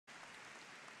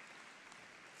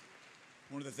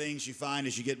One of the things you find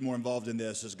as you get more involved in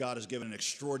this is God has given an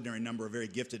extraordinary number of very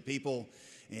gifted people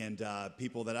and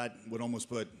people that I would almost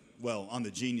put, well, on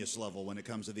the genius level when it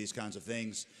comes to these kinds of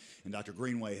things. And Dr.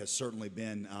 Greenway has certainly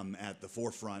been at the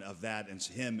forefront of that, and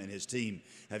him and his team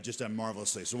have just done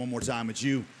marvelously. So one more time, would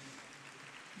you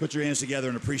put your hands together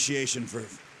in appreciation for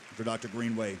Dr.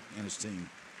 Greenway and his team.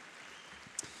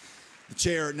 The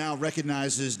chair now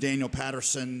recognizes Daniel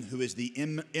Patterson, who is the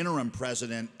interim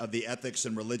president of the Ethics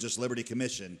and Religious Liberty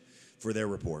Commission, for their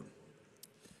report.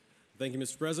 Thank you,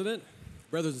 Mr. President.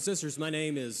 Brothers and sisters, my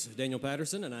name is Daniel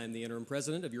Patterson, and I am the interim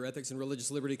president of your Ethics and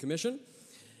Religious Liberty Commission.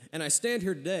 And I stand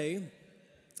here today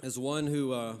as one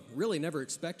who really never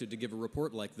expected to give a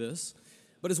report like this,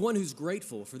 but as one who's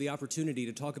grateful for the opportunity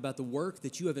to talk about the work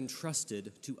that you have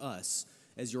entrusted to us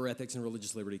as your Ethics and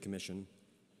Religious Liberty Commission.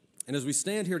 And as we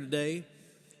stand here today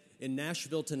in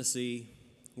Nashville, Tennessee,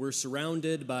 we're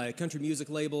surrounded by country music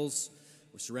labels,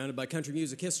 we're surrounded by country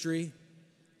music history.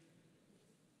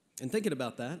 And thinking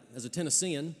about that, as a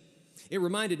Tennessean, it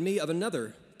reminded me of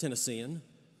another Tennessean,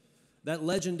 that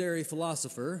legendary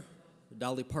philosopher,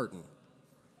 Dolly Parton.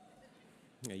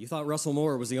 Yeah, you thought Russell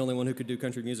Moore was the only one who could do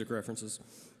country music references.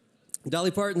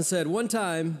 Dolly Parton said, one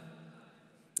time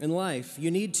in life, you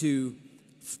need to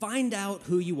find out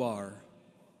who you are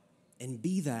and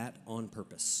be that on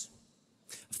purpose.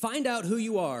 Find out who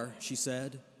you are, she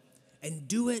said, and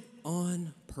do it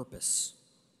on purpose.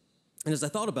 And as I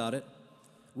thought about it,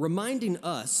 reminding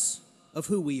us of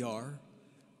who we are,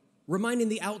 reminding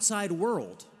the outside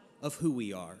world of who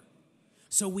we are,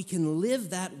 so we can live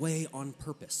that way on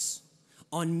purpose,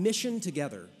 on mission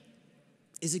together,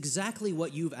 is exactly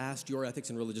what you've asked your Ethics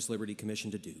and Religious Liberty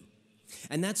Commission to do.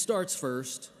 And that starts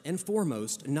first and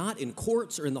foremost, not in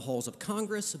courts or in the halls of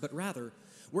Congress, but rather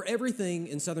where everything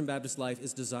in Southern Baptist life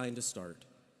is designed to start,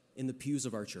 in the pews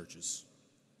of our churches.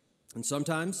 And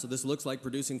sometimes, so this looks like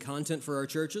producing content for our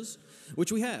churches,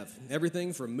 which we have.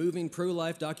 Everything from moving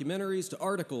pro-life documentaries to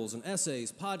articles and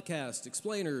essays, podcasts,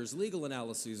 explainers, legal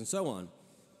analyses, and so on.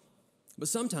 But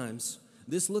sometimes,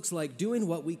 this looks like doing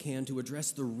what we can to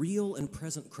address the real and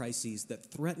present crises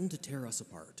that threaten to tear us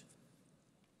apart.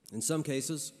 In some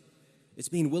cases, it's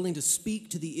being willing to speak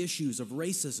to the issues of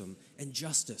racism and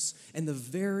justice and the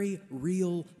very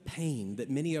real pain that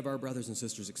many of our brothers and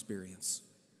sisters experience.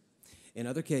 In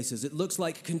other cases, it looks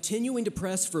like continuing to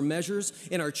press for measures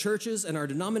in our churches and our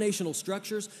denominational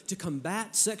structures to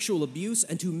combat sexual abuse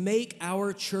and to make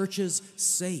our churches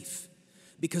safe.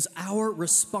 Because our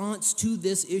response to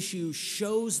this issue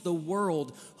shows the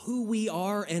world who we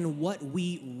are and what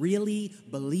we really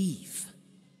believe.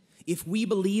 If we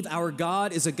believe our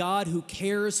God is a God who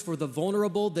cares for the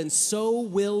vulnerable, then so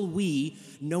will we,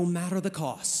 no matter the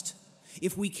cost.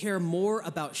 If we care more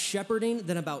about shepherding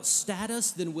than about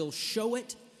status, then we'll show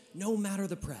it, no matter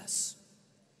the press.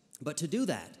 But to do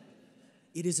that,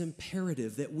 it is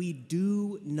imperative that we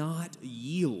do not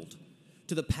yield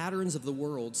to the patterns of the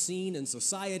world seen in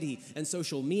society and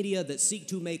social media that seek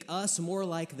to make us more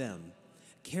like them,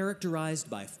 characterized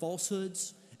by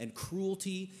falsehoods and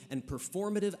cruelty and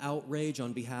performative outrage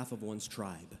on behalf of one's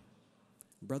tribe.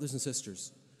 Brothers and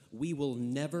sisters, we will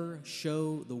never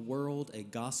show the world a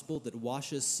gospel that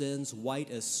washes sins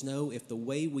white as snow if the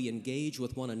way we engage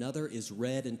with one another is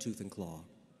red in tooth and claw.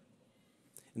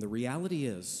 And the reality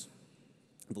is,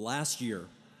 the last year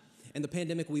and the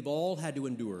pandemic we've all had to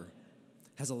endure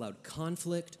has allowed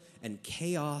conflict and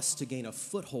chaos to gain a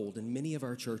foothold in many of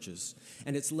our churches,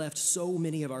 and it's left so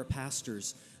many of our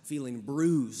pastors feeling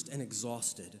bruised and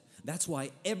exhausted. That's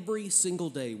why every single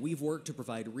day we've worked to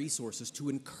provide resources to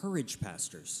encourage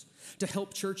pastors, to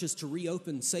help churches to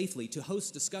reopen safely, to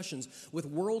host discussions with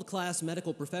world-class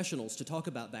medical professionals to talk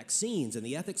about vaccines and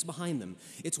the ethics behind them.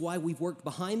 It's why we've worked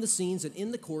behind the scenes and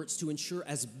in the courts to ensure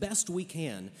as best we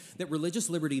can that religious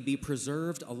liberty be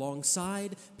preserved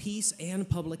alongside peace and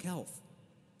public health.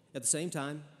 At the same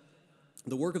time,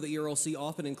 the work of the ERLC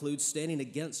often includes standing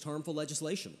against harmful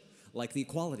legislation, like the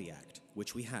Equality Act,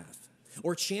 which we have,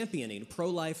 or championing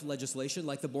pro-life legislation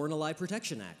like the Born Alive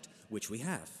Protection Act, which we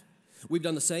have. We've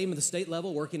done the same at the state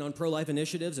level, working on pro-life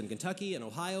initiatives in Kentucky and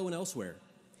Ohio and elsewhere.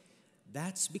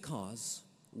 That's because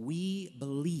we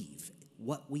believe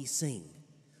what we sing,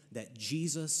 that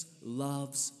Jesus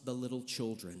loves the little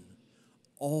children,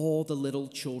 all the little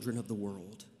children of the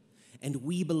world. And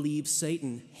we believe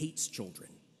Satan hates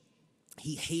children.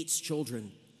 He hates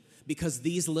children because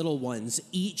these little ones,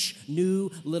 each new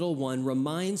little one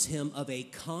reminds him of a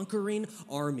conquering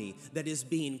army that is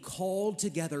being called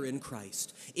together in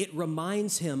Christ. It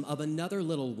reminds him of another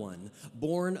little one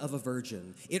born of a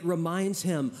virgin. It reminds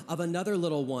him of another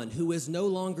little one who is no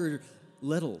longer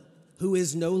little, who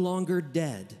is no longer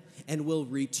dead, and will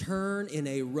return in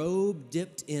a robe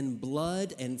dipped in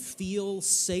blood and feel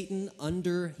Satan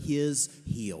under his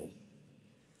heel.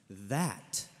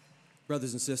 That,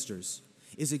 brothers and sisters,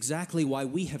 is exactly why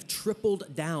we have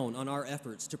tripled down on our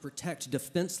efforts to protect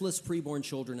defenseless preborn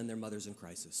children and their mothers in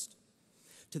crisis.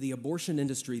 To the abortion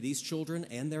industry, these children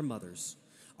and their mothers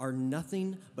are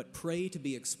nothing but prey to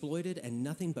be exploited and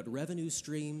nothing but revenue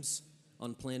streams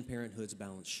on Planned Parenthood's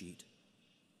balance sheet.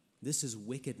 This is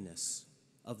wickedness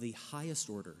of the highest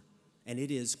order, and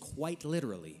it is quite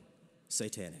literally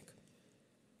satanic.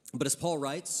 But as Paul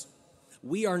writes,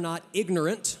 we are not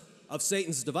ignorant of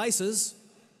Satan's devices,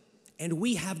 and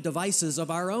we have devices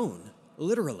of our own,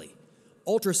 literally,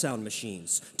 ultrasound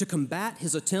machines, to combat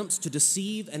his attempts to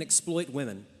deceive and exploit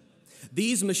women.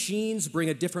 These machines bring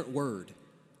a different word,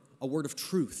 a word of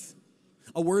truth,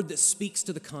 a word that speaks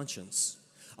to the conscience,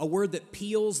 a word that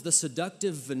peels the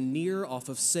seductive veneer off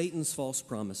of Satan's false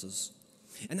promises.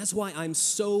 And that's why I'm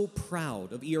so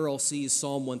proud of ERLC's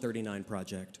Psalm 139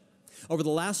 project. Over the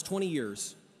last 20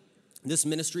 years, this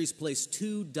ministry has placed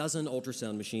 24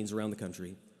 ultrasound machines around the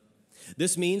country.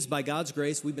 This means, by God's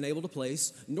grace, we've been able to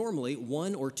place normally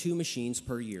 1 or 2 machines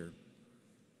per year.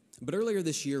 But earlier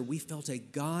this year, we felt a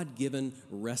God-given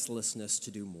restlessness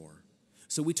to do more.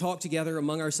 So we talked together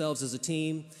among ourselves as a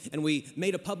team, and we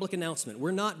made a public announcement.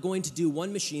 We're not going to do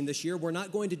 1 machine this year. We're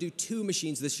not going to do 2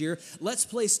 machines this year. Let's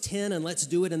place 10, and let's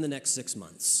do it in the next 6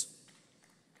 months.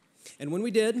 And when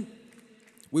we did,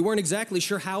 we weren't exactly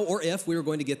sure how or if we were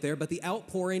going to get there, but the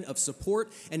outpouring of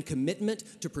support and commitment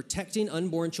to protecting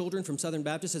unborn children from Southern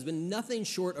Baptist has been nothing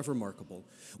short of remarkable.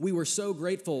 We were so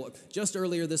grateful just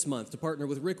earlier this month to partner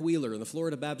with Rick Wheeler and the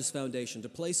Florida Baptist Foundation to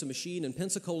place a machine in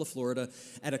Pensacola, Florida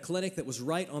at a clinic that was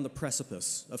right on the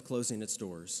precipice of closing its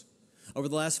doors. Over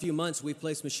the last few months, we've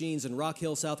placed machines in Rock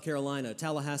Hill, South Carolina,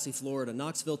 Tallahassee, Florida,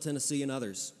 Knoxville, Tennessee, and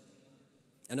others.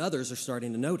 And others are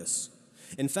starting to notice.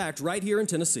 In fact, right here in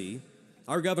Tennessee,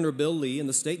 our Governor Bill Lee and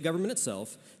the state government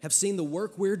itself have seen the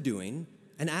work we're doing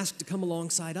and asked to come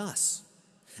alongside us,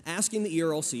 asking the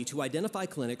ERLC to identify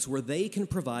clinics where they can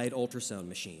provide ultrasound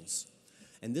machines.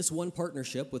 And this one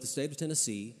partnership with the state of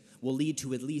Tennessee will lead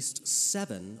to at least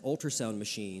 7 ultrasound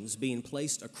machines being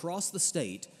placed across the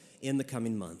state in the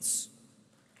coming months.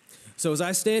 So as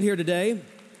I stand here today,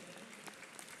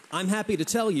 I'm happy to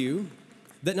tell you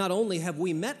that not only have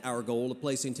we met our goal of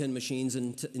placing 10 machines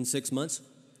in 6 months,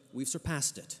 we've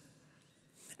surpassed it.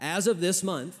 As of this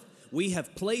month, we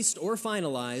have placed or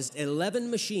finalized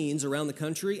 11 machines around the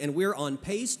country, and we're on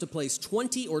pace to place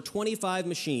 20 or 25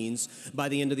 machines by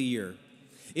the end of the year.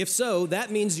 If so,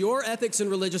 that means your Ethics and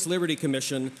Religious Liberty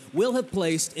Commission will have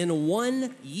placed in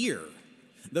 1 year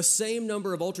the same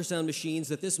number of ultrasound machines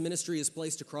that this ministry has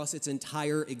placed across its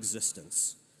entire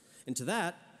existence. And to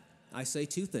that, I say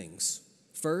 2 things.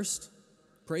 First,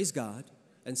 praise God,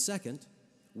 and second,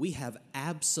 we have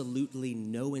absolutely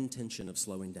no intention of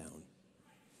slowing down.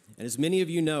 And as many of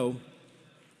you know,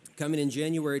 coming in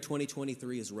January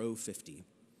 2023 is Roe 50,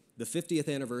 the 50th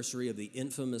anniversary of the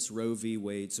infamous Roe v.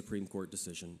 Wade Supreme Court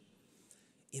decision.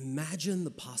 Imagine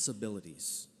the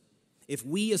possibilities if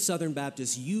we as Southern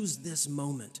Baptists use this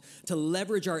moment to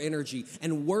leverage our energy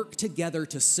and work together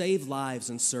to save lives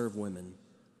and serve women.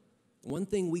 One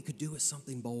thing we could do is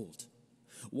something bold.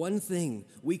 One thing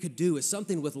we could do is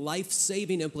something with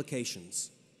life-saving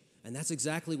implications. And that's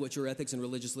exactly what your Ethics and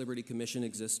Religious Liberty Commission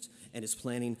exists and is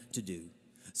planning to do.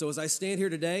 So as I stand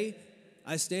here today,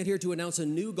 I stand here to announce a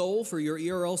new goal for your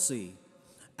ERLC.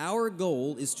 Our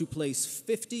goal is to place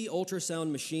 50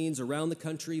 ultrasound machines around the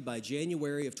country by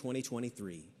January of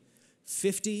 2023.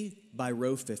 50 by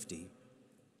Roe 50.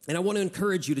 And I want to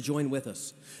encourage you to join with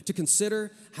us, to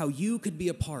consider how you could be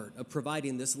a part of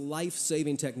providing this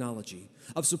life-saving technology,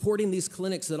 of supporting these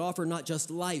clinics that offer not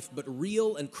just life, but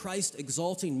real and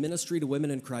Christ-exalting ministry to women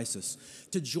in crisis,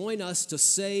 to join us to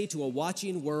say to a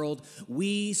watching world,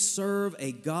 we serve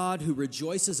a God who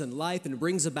rejoices in life and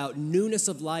brings about newness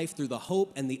of life through the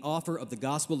hope and the offer of the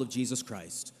gospel of Jesus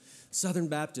Christ. Southern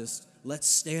Baptist, let's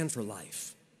stand for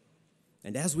life.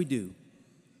 And as we do,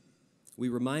 we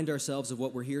remind ourselves of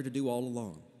what we're here to do all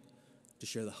along, to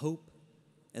share the hope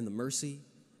and the mercy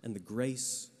and the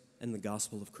grace and the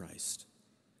gospel of Christ.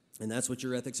 And that's what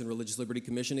your Ethics and Religious Liberty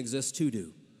Commission exists to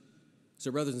do. So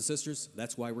brothers and sisters,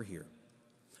 that's why we're here,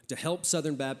 to help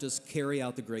Southern Baptists carry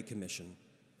out the Great Commission.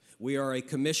 We are a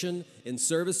commission in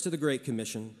service to the Great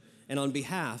Commission, and on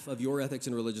behalf of your Ethics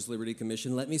and Religious Liberty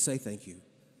Commission, let me say thank you.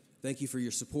 Thank you for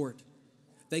your support.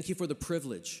 Thank you for the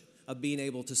privilege of being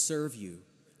able to serve you,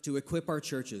 to equip our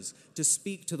churches, to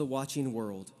speak to the watching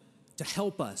world, to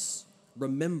help us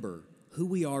remember who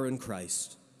we are in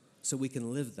Christ so we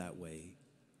can live that way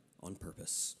on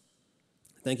purpose.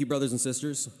 Thank you, brothers and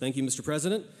sisters. Thank you, Mr.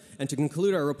 President. And to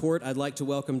conclude our report, I'd like to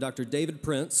welcome Dr. David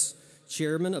Prince,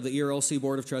 Chairman of the ERLC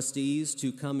Board of Trustees,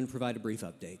 to come and provide a brief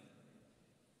update.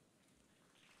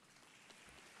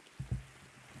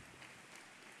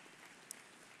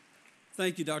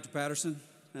 Thank you, Dr. Patterson.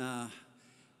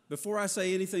 Before I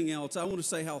say anything else, I want to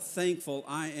say how thankful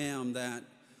I am that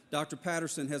Dr.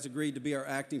 Patterson has agreed to be our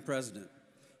acting president.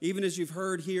 Even as you've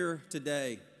heard here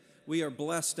today, we are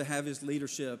blessed to have his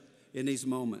leadership in these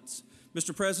moments.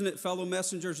 Mr. President, fellow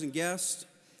messengers and guests,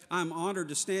 I'm honored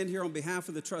to stand here on behalf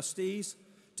of the trustees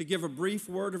to give a brief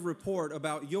word of report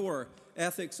about your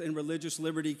Ethics and Religious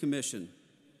Liberty Commission.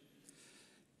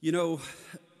 You know,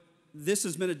 this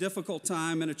has been a difficult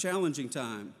time and a challenging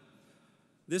time.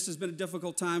 This has been a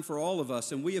difficult time for all of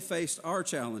us, and we have faced our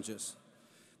challenges.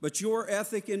 But your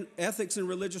Ethics and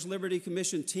Religious Liberty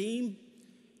Commission team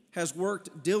has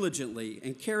worked diligently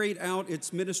and carried out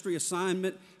its ministry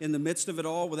assignment in the midst of it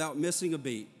all without missing a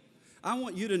beat. I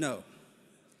want you to know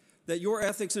that your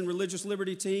Ethics and Religious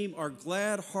Liberty team are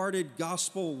glad-hearted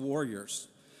gospel warriors,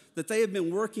 that they have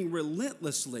been working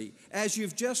relentlessly, as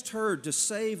you've just heard, to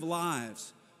save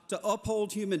lives, to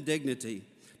uphold human dignity,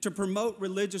 to promote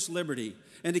religious liberty,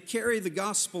 and to carry the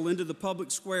gospel into the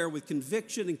public square with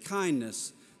conviction and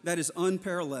kindness that is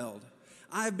unparalleled.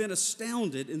 I have been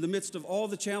astounded in the midst of all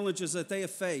the challenges that they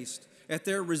have faced at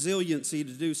their resiliency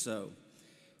to do so.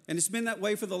 And it's been that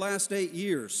way for the last 8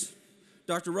 years.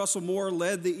 Dr. Russell Moore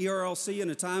led the ERLC in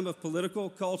a time of political,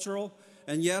 cultural,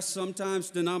 and yes, sometimes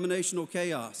denominational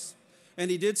chaos.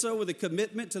 And he did so with a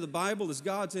commitment to the Bible as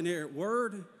God's inerrant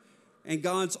word and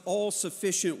God's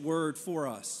all-sufficient word for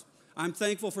us. I'm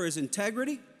thankful for his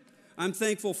integrity, I'm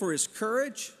thankful for his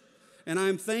courage, and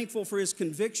I'm thankful for his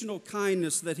convictional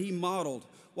kindness that he modeled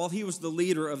while he was the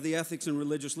leader of the Ethics and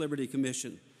Religious Liberty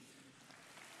Commission.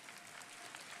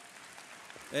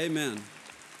 Amen.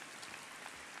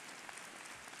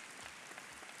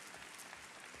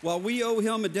 While we owe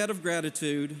him a debt of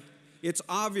gratitude, it's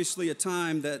obviously a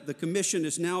time that the commission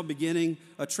is now beginning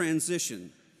a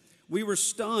transition. We were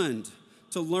stunned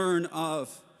to learn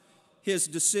of his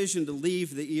decision to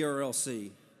leave the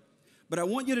ERLC. But I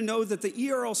want you to know that the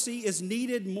ERLC is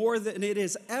needed more than it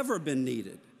has ever been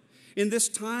needed. In this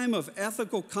time of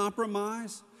ethical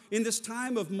compromise, in this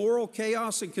time of moral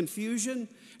chaos and confusion,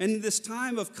 and in this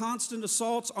time of constant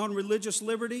assaults on religious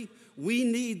liberty, we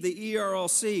need the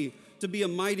ERLC to be a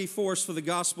mighty force for the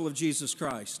gospel of Jesus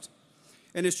Christ.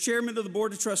 And as chairman of the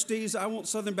Board of Trustees, I want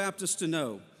Southern Baptists to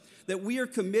know that we are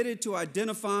committed to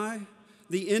identify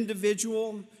the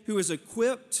individual who is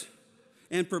equipped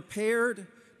and prepared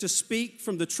to speak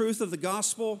from the truth of the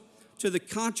gospel to the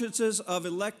consciences of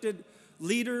elected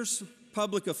leaders,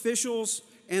 public officials,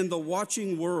 and the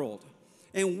watching world.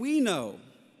 And we know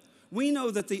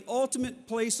that the ultimate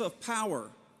place of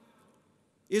power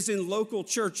is in local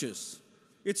churches.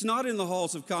 It's not in the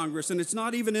halls of Congress, and it's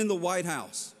not even in the White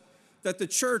House. That the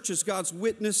church is God's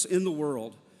witness in the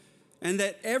world, and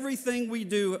that everything we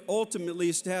do ultimately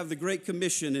is to have the Great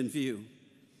Commission in view.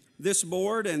 This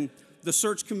board and the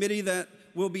search committee that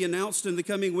will be announced in the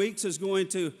coming weeks is going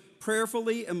to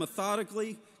prayerfully and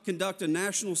methodically conduct a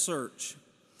national search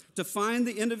to find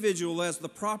the individual who has the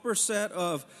proper set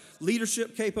of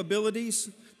leadership capabilities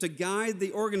to guide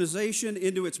the organization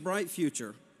into its bright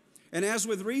future. And as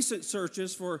with recent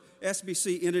searches for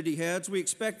SBC entity heads, we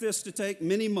expect this to take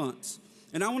many months.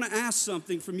 And I want to ask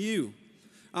something from you.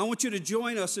 I want you to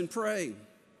join us in praying.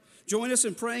 Join us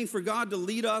in praying for God to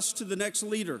lead us to the next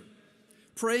leader.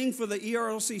 Praying for the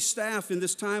ERLC staff in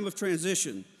this time of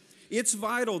transition. It's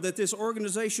vital that this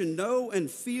organization know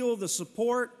and feel the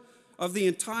support of the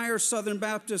entire Southern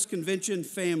Baptist Convention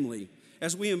family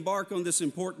as we embark on this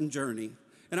important journey.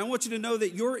 And I want you to know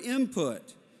that your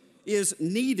input is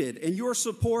needed and your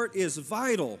support is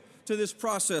vital to this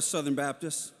process, Southern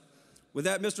Baptists. With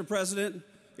that, Mr. President,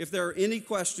 if there are any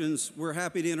questions, we're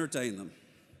happy to entertain them.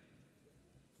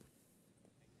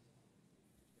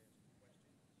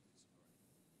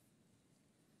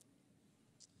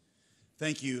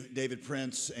 Thank you, David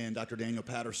Prince and Dr. Daniel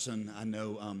Patterson. I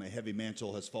know a heavy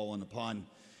mantle has fallen upon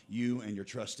you and your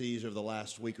trustees over the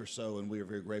last week or so, and we are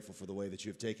very grateful for the way that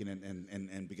you have taken it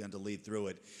and begun to lead through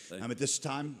it. At this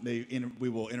time, we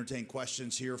will entertain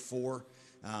questions here for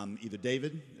either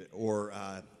David or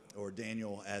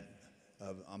Daniel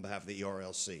on behalf of the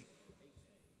ERLC.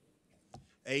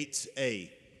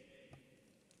 8A.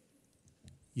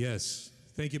 Yes.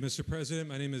 Thank you, Mr. President.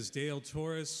 My name is Dale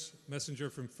Torres, messenger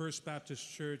from First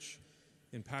Baptist Church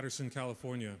in Patterson,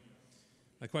 California.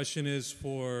 My question is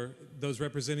for those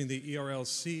representing the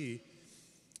ERLC.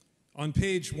 On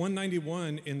page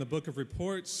 191 in the Book of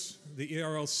Reports, the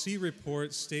ERLC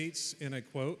report states, and I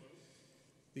quote,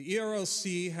 "The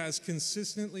ERLC has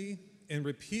consistently and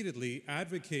repeatedly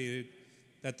advocated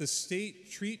that the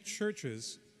state treat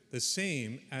churches the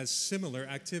same as similar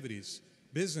activities,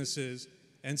 businesses,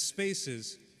 and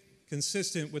spaces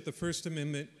consistent with the First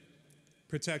Amendment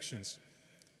protections,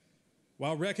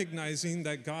 while recognizing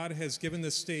that God has given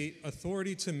the state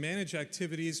authority to manage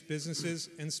activities, businesses,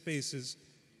 and spaces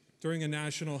during a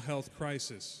national health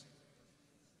crisis.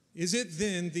 Is it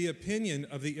then the opinion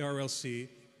of the ERLC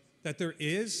that there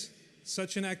is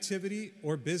such an activity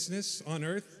or business on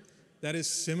earth that is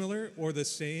similar or the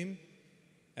same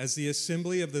as the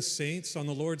assembly of the saints on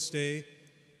the Lord's day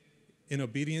in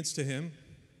obedience to Him?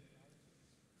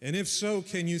 And if so,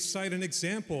 can you cite an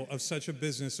example of such a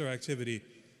business or activity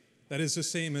that is the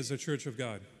same as the Church of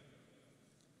God?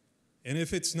 And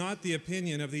if it's not the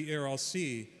opinion of the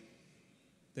ERLC,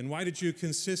 then why did you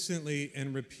consistently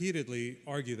and repeatedly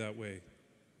argue that way?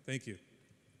 Thank you.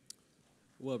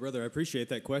 Well, brother, I appreciate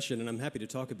that question, and I'm happy to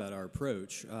talk about our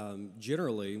approach.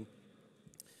 Generally,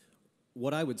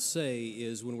 what I would say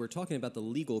is when we're talking about the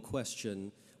legal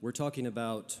question, we're talking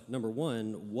about, number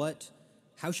one,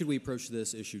 how should we approach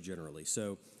this issue generally?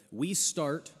 So we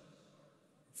start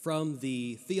from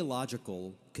the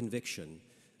theological conviction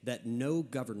that no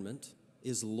government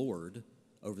is Lord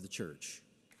over the church.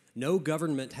 No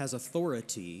government has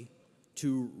authority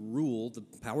to rule. The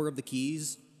power of the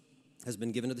keys has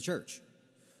been given to the church.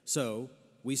 So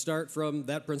we start from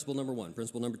that principle number one.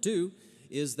 Principle number two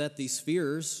is that the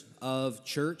spheres of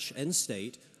church and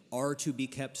state are to be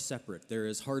kept separate. There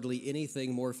is hardly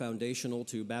anything more foundational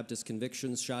to Baptist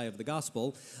convictions shy of the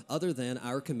gospel other than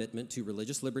our commitment to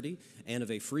religious liberty and of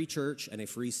a free church and a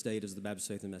free state, as the Baptist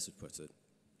Faith and Message puts it.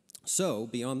 So,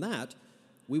 beyond that,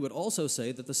 we would also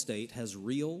say that the state has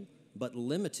real but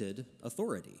limited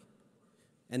authority.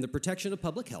 And the protection of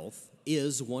public health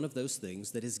is one of those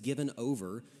things that is given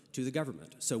over to the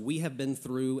government. So we have been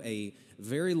through a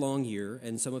very long year,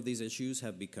 and some of these issues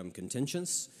have become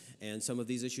contentious, and some of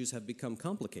these issues have become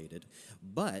complicated.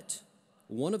 But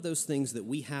one of those things that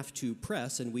we have to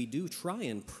press, and we do try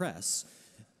and press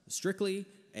strictly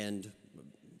and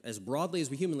as broadly as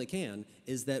we humanly can,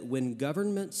 is that when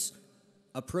governments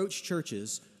approach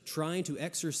churches trying to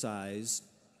exercise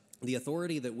the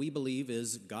authority that we believe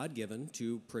is God-given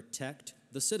to protect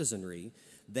the citizenry,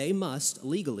 they must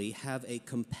legally have a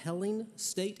compelling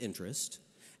state interest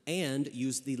and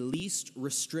use the least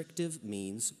restrictive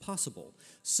means possible.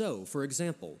 So, for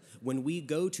example, when we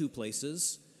go to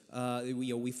places,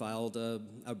 we filed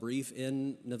a brief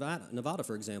in Nevada,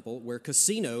 for example, where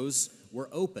casinos were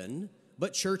open,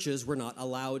 but churches were not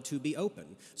allowed to be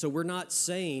open. So we're not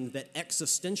saying that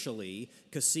existentially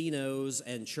casinos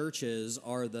and churches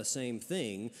are the same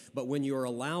thing, but when you're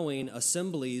allowing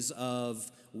assemblies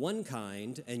of one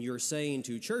kind and you're saying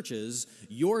to churches,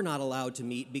 you're not allowed to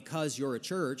meet because you're a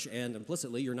church and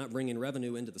implicitly you're not bringing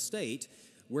revenue into the state,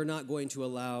 we're not going to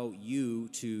allow you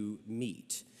to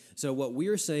meet. So what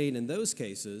we're saying in those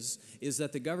cases is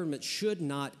that the government should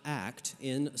not act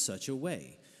in such a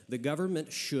way. The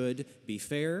government should be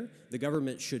fair, the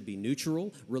government should be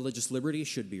neutral, religious liberty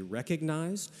should be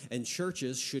recognized, and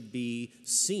churches should be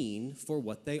seen for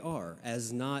what they are,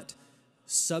 as not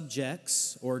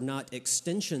subjects or not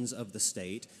extensions of the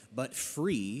state, but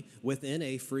free within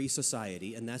a free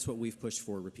society, and that's what we've pushed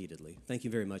for repeatedly. Thank you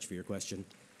very much for your question.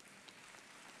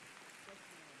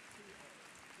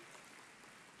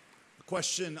 A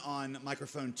question on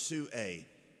microphone 2A.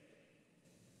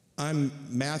 I'm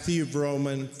Matthew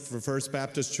Vroman for First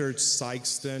Baptist Church,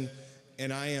 Sykeston,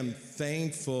 and I am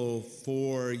thankful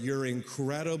for your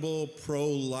incredible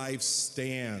pro-life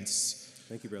stance.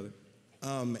 Thank you, brother.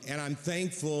 And I'm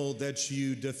thankful that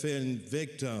you defend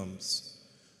victims.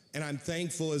 And I'm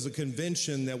thankful as a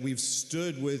convention that we've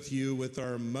stood with you with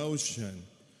our motion.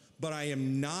 But I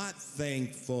am not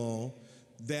thankful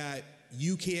that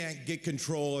you can't get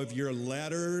control of your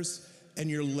letters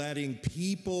and you're letting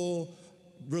people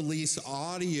release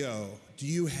audio. Do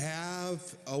you have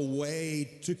a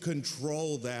way to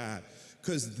control that?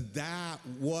 Because that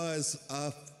was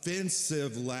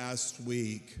offensive last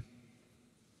week.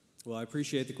 Well, I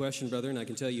appreciate the question, brother, and I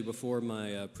can tell you before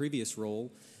my previous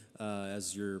role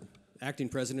as your acting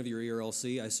president of your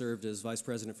ERLC, I served as vice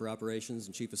president for operations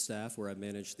and chief of staff, where I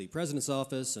managed the president's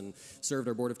office and served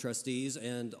our board of trustees,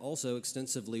 and also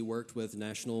extensively worked with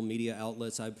national media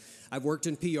outlets. I've worked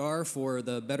in PR for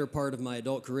the better part of my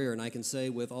adult career, and I can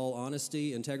say with all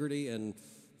honesty, integrity, and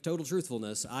total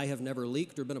truthfulness, I have never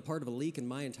leaked or been a part of a leak in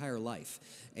my entire life.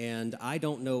 And I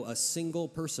don't know a single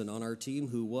person on our team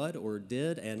who would or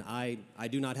did, and I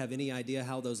do not have any idea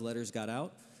how those letters got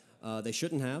out. They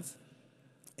shouldn't have.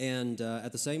 And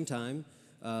at the same time,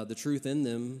 the truth in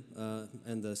them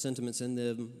and the sentiments in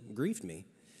them grieved me.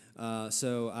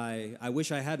 So I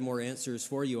wish I had more answers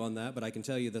for you on that, but I can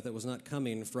tell you that that was not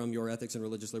coming from your Ethics and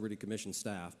Religious Liberty Commission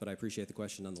staff, but I appreciate the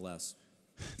question nonetheless.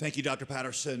 Thank you, Dr.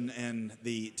 Patterson, and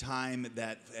the time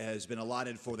that has been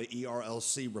allotted for the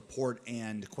ERLC report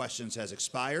and questions has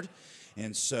expired.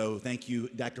 And so thank you,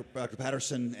 Dr.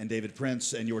 Patterson and David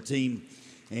Prince and your team.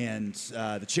 And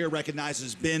the chair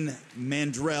recognizes Ben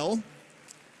Mandrell,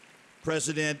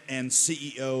 President and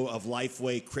CEO of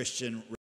Lifeway Christian